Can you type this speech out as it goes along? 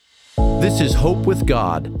This is Hope with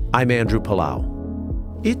God. I'm Andrew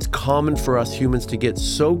Palau. It's common for us humans to get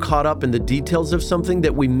so caught up in the details of something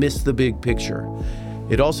that we miss the big picture.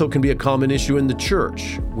 It also can be a common issue in the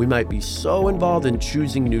church. We might be so involved in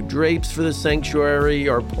choosing new drapes for the sanctuary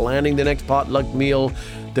or planning the next potluck meal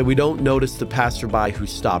that we don't notice the passerby who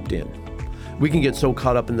stopped in. We can get so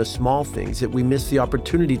caught up in the small things that we miss the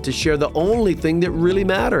opportunity to share the only thing that really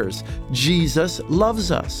matters. Jesus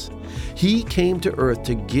loves us. He came to earth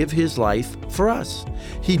to give his life for us.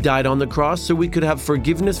 He died on the cross so we could have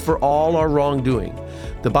forgiveness for all our wrongdoing.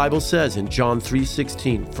 The Bible says in John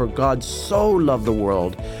 3:16, "For God so loved the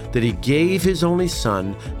world that he gave his only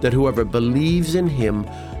Son, that whoever believes in him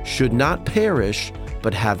should not perish,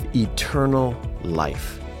 but have eternal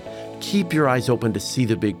life." Keep your eyes open to see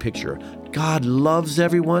the big picture. God loves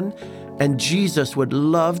everyone, and Jesus would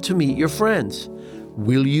love to meet your friends.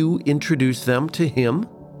 Will you introduce them to him?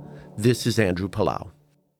 This is Andrew Palau.